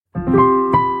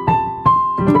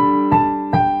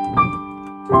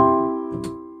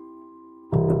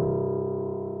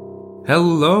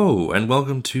Hello, and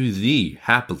welcome to the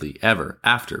Happily Ever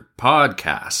After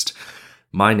podcast.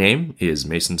 My name is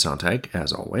Mason Sontag,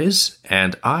 as always,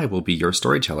 and I will be your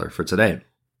storyteller for today.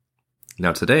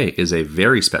 Now, today is a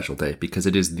very special day because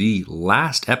it is the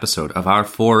last episode of our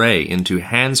foray into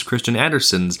Hans Christian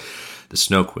Andersen's The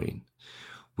Snow Queen.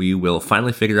 We will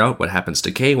finally figure out what happens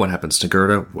to Kay, what happens to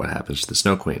Gerda, what happens to the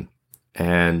Snow Queen.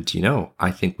 And,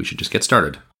 I think we should just get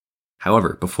started.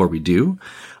 However, before we do,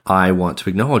 I want to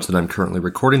acknowledge that I'm currently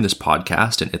recording this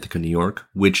podcast in Ithaca, New York,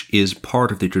 which is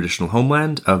part of the traditional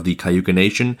homeland of the Cayuga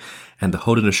Nation and the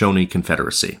Haudenosaunee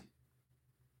Confederacy.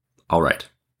 All right.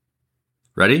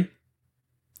 Ready?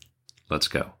 Let's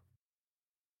go.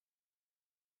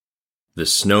 The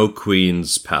Snow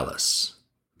Queen's Palace.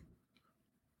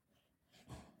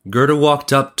 Gerda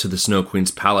walked up to the Snow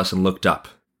Queen's palace and looked up.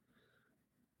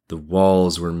 The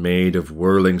walls were made of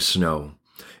whirling snow,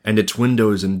 and its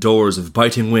windows and doors of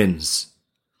biting winds.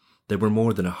 There were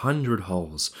more than 100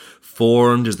 halls,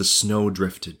 formed as the snow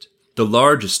drifted, the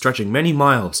largest stretching many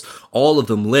miles, all of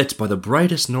them lit by the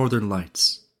brightest northern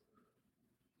lights.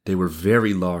 They were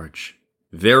very large,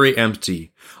 very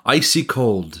empty, icy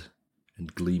cold,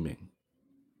 and gleaming.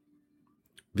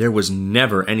 There was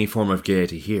never any form of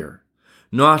gaiety here,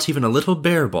 not even a little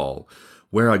bear ball,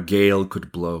 where a gale could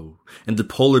blow, and the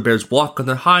polar bears walk on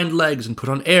their hind legs and put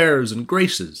on airs and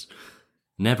graces.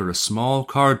 Never a small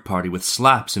card party with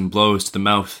slaps and blows to the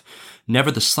mouth.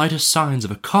 Never the slightest signs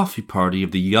of a coffee party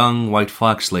of the young white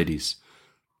fox ladies.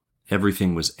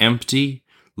 Everything was empty,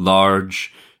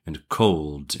 large, and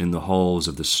cold in the halls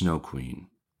of the Snow Queen.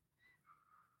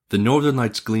 The northern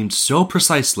lights gleamed so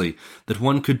precisely that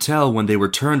one could tell when they were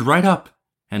turned right up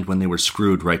and when they were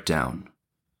screwed right down.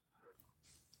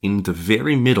 In the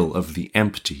very middle of the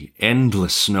empty,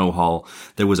 endless snow hall,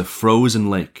 there was a frozen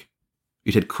lake.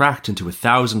 It had cracked into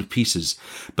 1,000 pieces,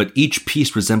 but each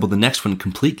piece resembled the next one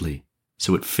completely,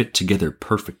 so it fit together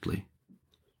perfectly.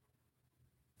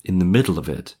 In the middle of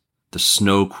it, the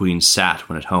Snow Queen sat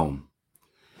when at home.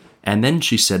 And then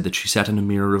she said that she sat in a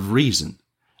mirror of reason,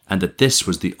 and that this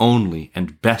was the only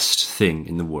and best thing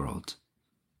in the world.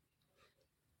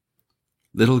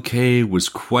 Little Kay was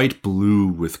quite blue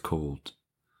with cold.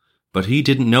 But he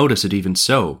didn't notice it even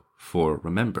so, for,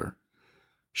 remember,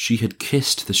 she had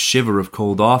kissed the shiver of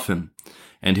cold off him,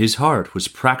 and his heart was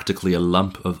practically a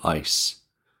lump of ice.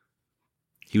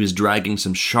 He was dragging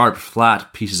some sharp,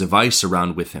 flat pieces of ice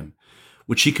around with him,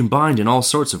 which he combined in all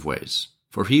sorts of ways,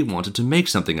 for he wanted to make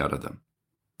something out of them.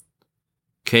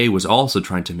 Kay was also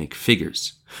trying to make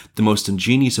figures. The most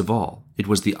ingenious of all, it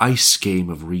was the ice game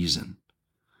of reason.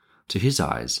 To his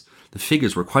eyes, the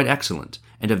figures were quite excellent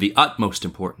and of the utmost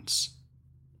importance.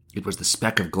 It was the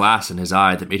speck of glass in his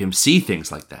eye that made him see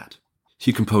things like that.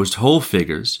 He composed whole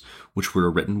figures, which were a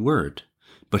written word,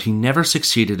 but he never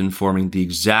succeeded in forming the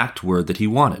exact word that he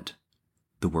wanted,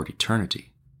 the word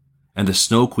eternity. And the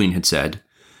Snow Queen had said,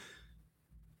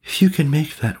 "If you can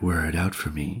make that word out for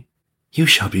me, you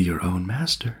shall be your own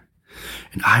master,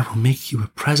 and I will make you a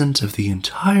present of the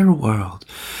entire world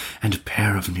and a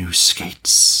pair of new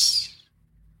skates."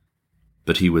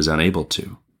 But he was unable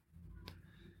to.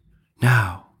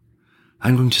 "Now,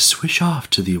 I'm going to swish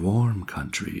off to the warm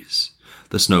countries,"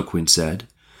 the Snow Queen said.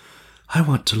 "I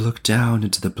want to look down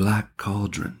into the black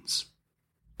cauldrons."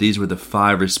 These were the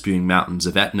fire-spewing mountains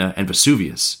of Etna and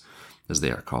Vesuvius, as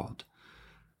they are called.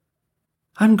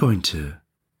 "I'm going to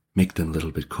make them a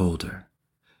little bit colder."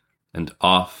 And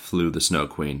off flew the Snow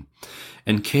Queen,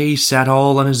 and Kay sat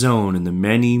all on his own in the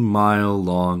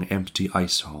many-mile-long empty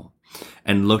ice hall,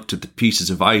 and looked at the pieces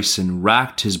of ice and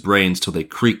racked his brains till they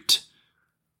creaked.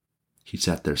 He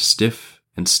sat there stiff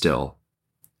and still,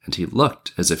 and he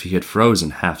looked as if he had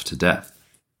frozen half to death.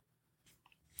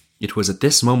 It was at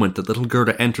this moment that little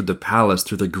Gerda entered the palace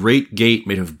through the great gate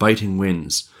made of biting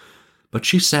winds, but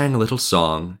she sang a little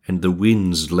song, and the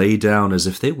winds lay down as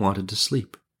if they wanted to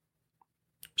sleep.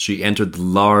 She entered the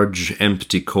large,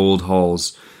 empty, cold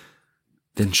halls.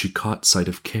 Then she caught sight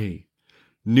of Kay,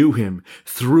 knew him,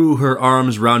 threw her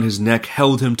arms round his neck,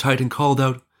 held him tight, and called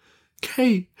out,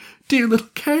 "Kay, dear little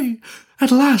Kay, at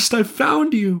last I've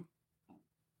found you."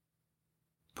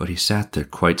 But he sat there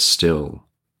quite still,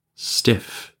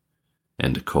 stiff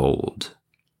and cold.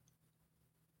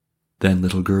 Then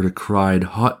little Gerda cried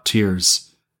hot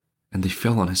tears, and they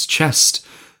fell on his chest.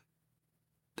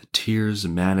 The tears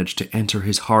managed to enter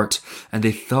his heart, and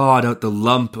they thawed out the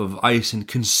lump of ice and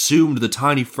consumed the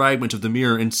tiny fragment of the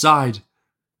mirror inside.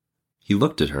 He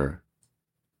looked at her,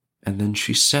 and then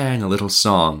she sang a little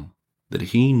song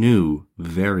that he knew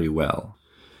very well.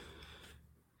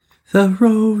 The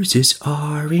roses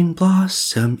are in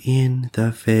blossom in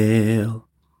the vale,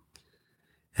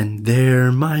 and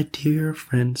there my dear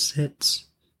friend sits,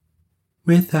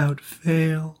 without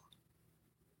fail."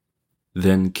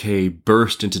 Then Kay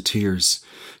burst into tears.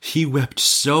 He wept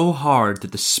so hard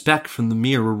that the speck from the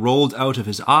mirror rolled out of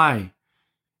his eye,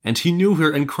 and he knew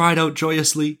her and cried out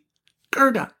joyously,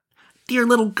 "Gerda, dear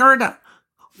little Gerda,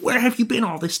 where have you been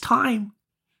all this time?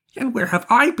 And where have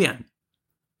I been?"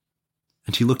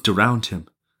 And he looked around him.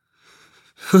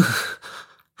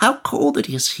 "How cold it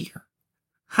is here!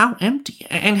 How empty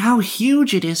and how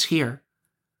huge it is here!"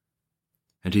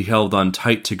 And he held on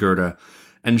tight to Gerda,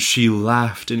 and she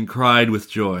laughed and cried with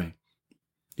joy.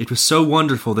 It was so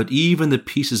wonderful that even the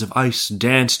pieces of ice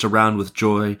danced around with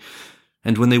joy,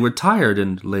 and when they were tired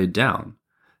and laid down,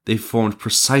 they formed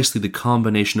precisely the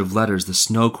combination of letters the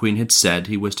Snow Queen had said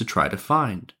he was to try to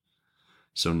find.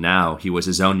 So now he was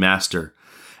his own master,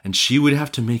 and she would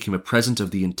have to make him a present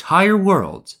of the entire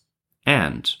world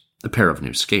and a pair of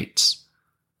new skates.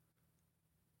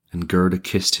 And Gerda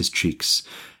kissed his cheeks,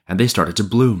 and they started to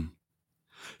bloom.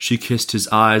 She kissed his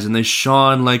eyes, and they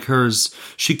shone like hers.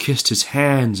 She kissed his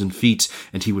hands and feet,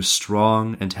 and he was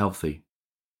strong and healthy.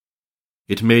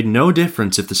 It made no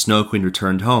difference if the Snow Queen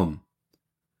returned home.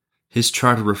 His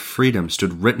charter of freedom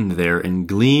stood written there in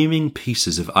gleaming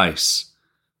pieces of ice.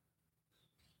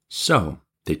 So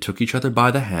they took each other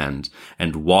by the hand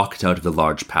and walked out of the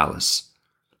large palace.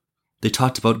 They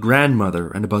talked about grandmother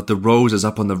and about the roses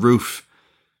up on the roof,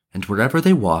 and wherever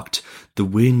they walked, the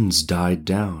winds died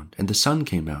down and the sun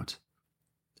came out.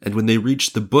 And when they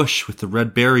reached the bush with the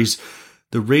red berries,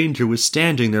 the reindeer was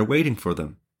standing there waiting for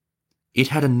them. It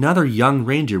had another young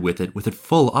reindeer with it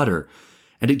full udder,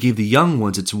 and it gave the young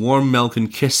ones its warm milk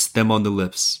and kissed them on the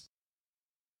lips.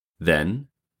 Then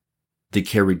they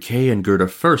carried Kay and Gerda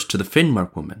first to the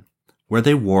Finnmark woman, where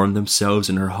they warmed themselves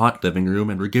in her hot living room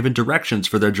and were given directions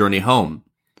for their journey home.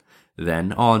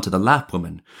 Then on to the Lapp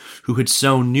woman, who had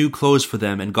sewn new clothes for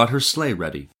them and got her sleigh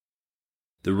ready.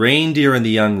 The reindeer and the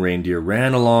young reindeer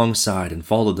ran alongside and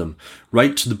followed them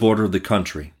right to the border of the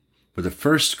country, where the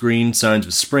first green signs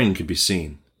of spring could be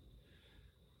seen.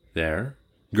 There,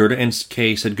 Gerda and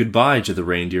Kay said goodbye to the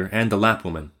reindeer and the Lapp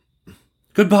woman.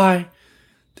 "Goodbye,"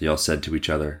 they all said to each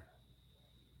other.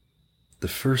 The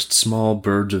first small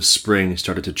birds of spring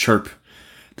started to chirp.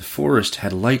 The forest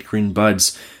had light green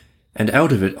buds, and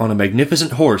out of it, on a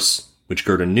magnificent horse, which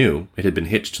Gerda knew, it had been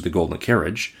hitched to the golden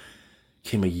carriage,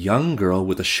 came a young girl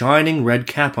with a shining red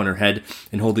cap on her head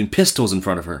and holding pistols in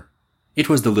front of her. It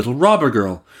was the little robber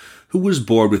girl, who was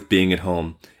bored with being at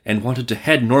home and wanted to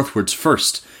head northwards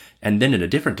first, and then in a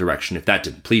different direction if that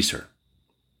didn't please her.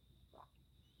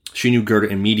 She knew Gerda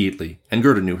immediately, and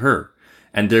Gerda knew her,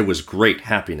 and there was great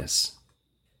happiness.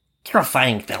 "You're a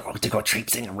fine fellow to go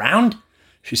traipsing around,"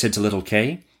 she said to little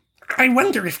Kay. "I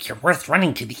wonder if you're worth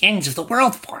running to the ends of the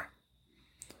world for."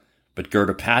 But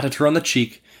Gerda patted her on the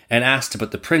cheek and asked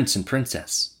about the prince and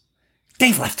princess.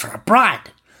 "They've left for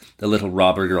abroad," the little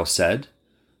robber girl said.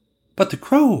 "But the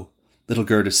crow," little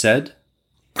Gerda said.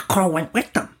 "The crow went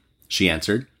with them," she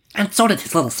answered. "and so did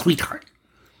his little sweetheart.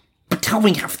 But tell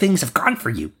me how things have gone for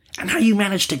you, and how you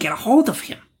managed to get a hold of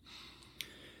him."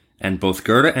 And both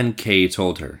Gerda and Kay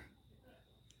told her.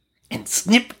 "And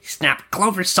snip, snap,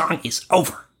 Clover's song is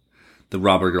over," the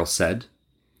robber girl said,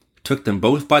 took them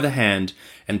both by the hand,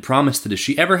 and promised that if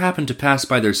she ever happened to pass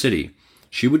by their city,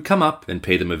 she would come up and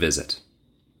pay them a visit.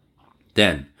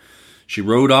 Then she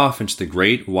rode off into the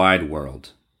great wide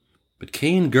world. But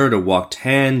Kay and Gerda walked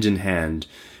hand in hand,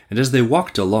 and as they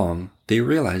walked along, they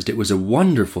realized it was a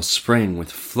wonderful spring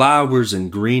with flowers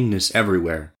and greenness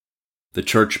everywhere. The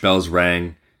church bells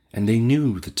rang, and they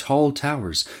knew the tall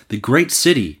towers, the great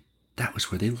city, that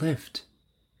was where they lived.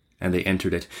 And they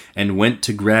entered it, and went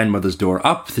to grandmother's door,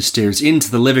 up the stairs,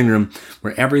 into the living room,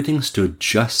 where everything stood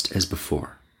just as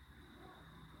before.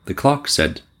 The clock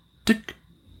said,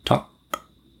 tick-tock,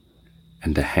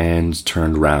 and the hands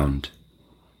turned round.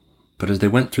 But as they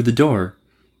went through the door,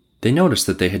 they noticed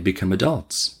that they had become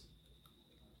adults.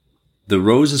 The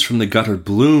roses from the gutter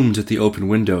bloomed at the open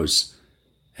windows,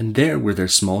 and there were their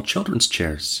small children's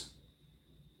chairs.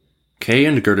 Kay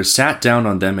and Gerda sat down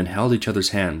on them and held each other's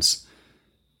hands.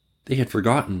 They had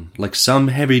forgotten, like some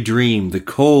heavy dream, the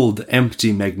cold,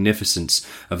 empty magnificence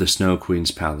of the Snow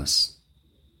Queen's palace.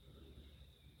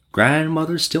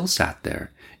 Grandmother still sat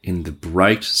there in the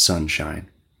bright sunshine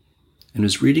and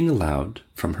was reading aloud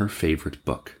from her favorite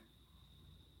book.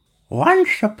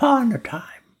 "Once upon a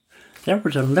time, there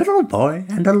was a little boy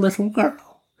and a little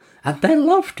girl, and they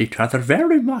loved each other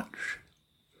very much.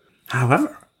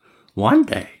 However, one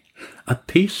day, a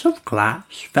piece of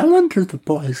glass fell into the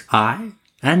boy's eye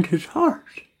and his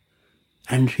heart,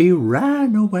 and he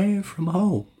ran away from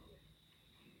home.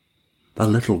 The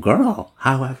little girl,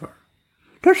 however,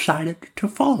 decided to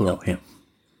follow him.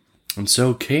 And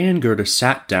so Kay and Gerda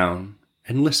sat down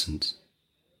and listened.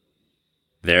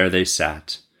 There they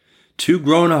sat, 2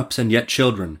 grown-ups and yet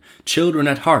children, children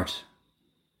at heart.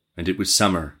 And it was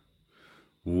summer,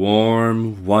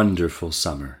 warm, wonderful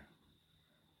summer.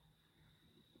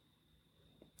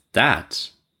 That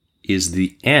is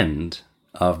the end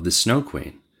of The Snow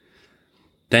Queen.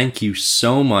 Thank you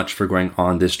so much for going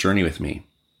on this journey with me.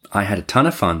 I had a ton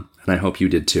of fun, and I hope you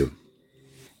did too.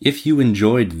 If you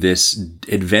enjoyed this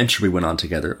adventure we went on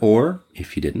together, or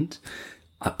if you didn't,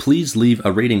 please leave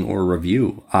a rating or a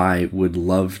review. I would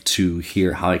love to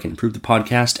hear how I can improve the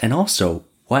podcast and also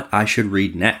what I should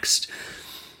read next.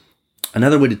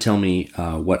 Another way to tell me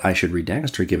what I should read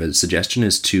next or give a suggestion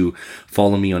is to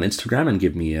follow me on Instagram and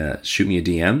shoot me a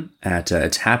DM at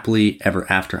it's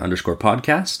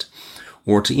happilyeverafter_podcast,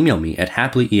 or to email me at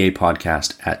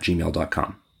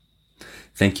happilyeapodcast@gmail.com.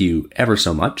 Thank you ever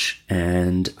so much,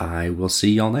 and I will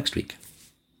see y'all next week.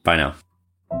 Bye now.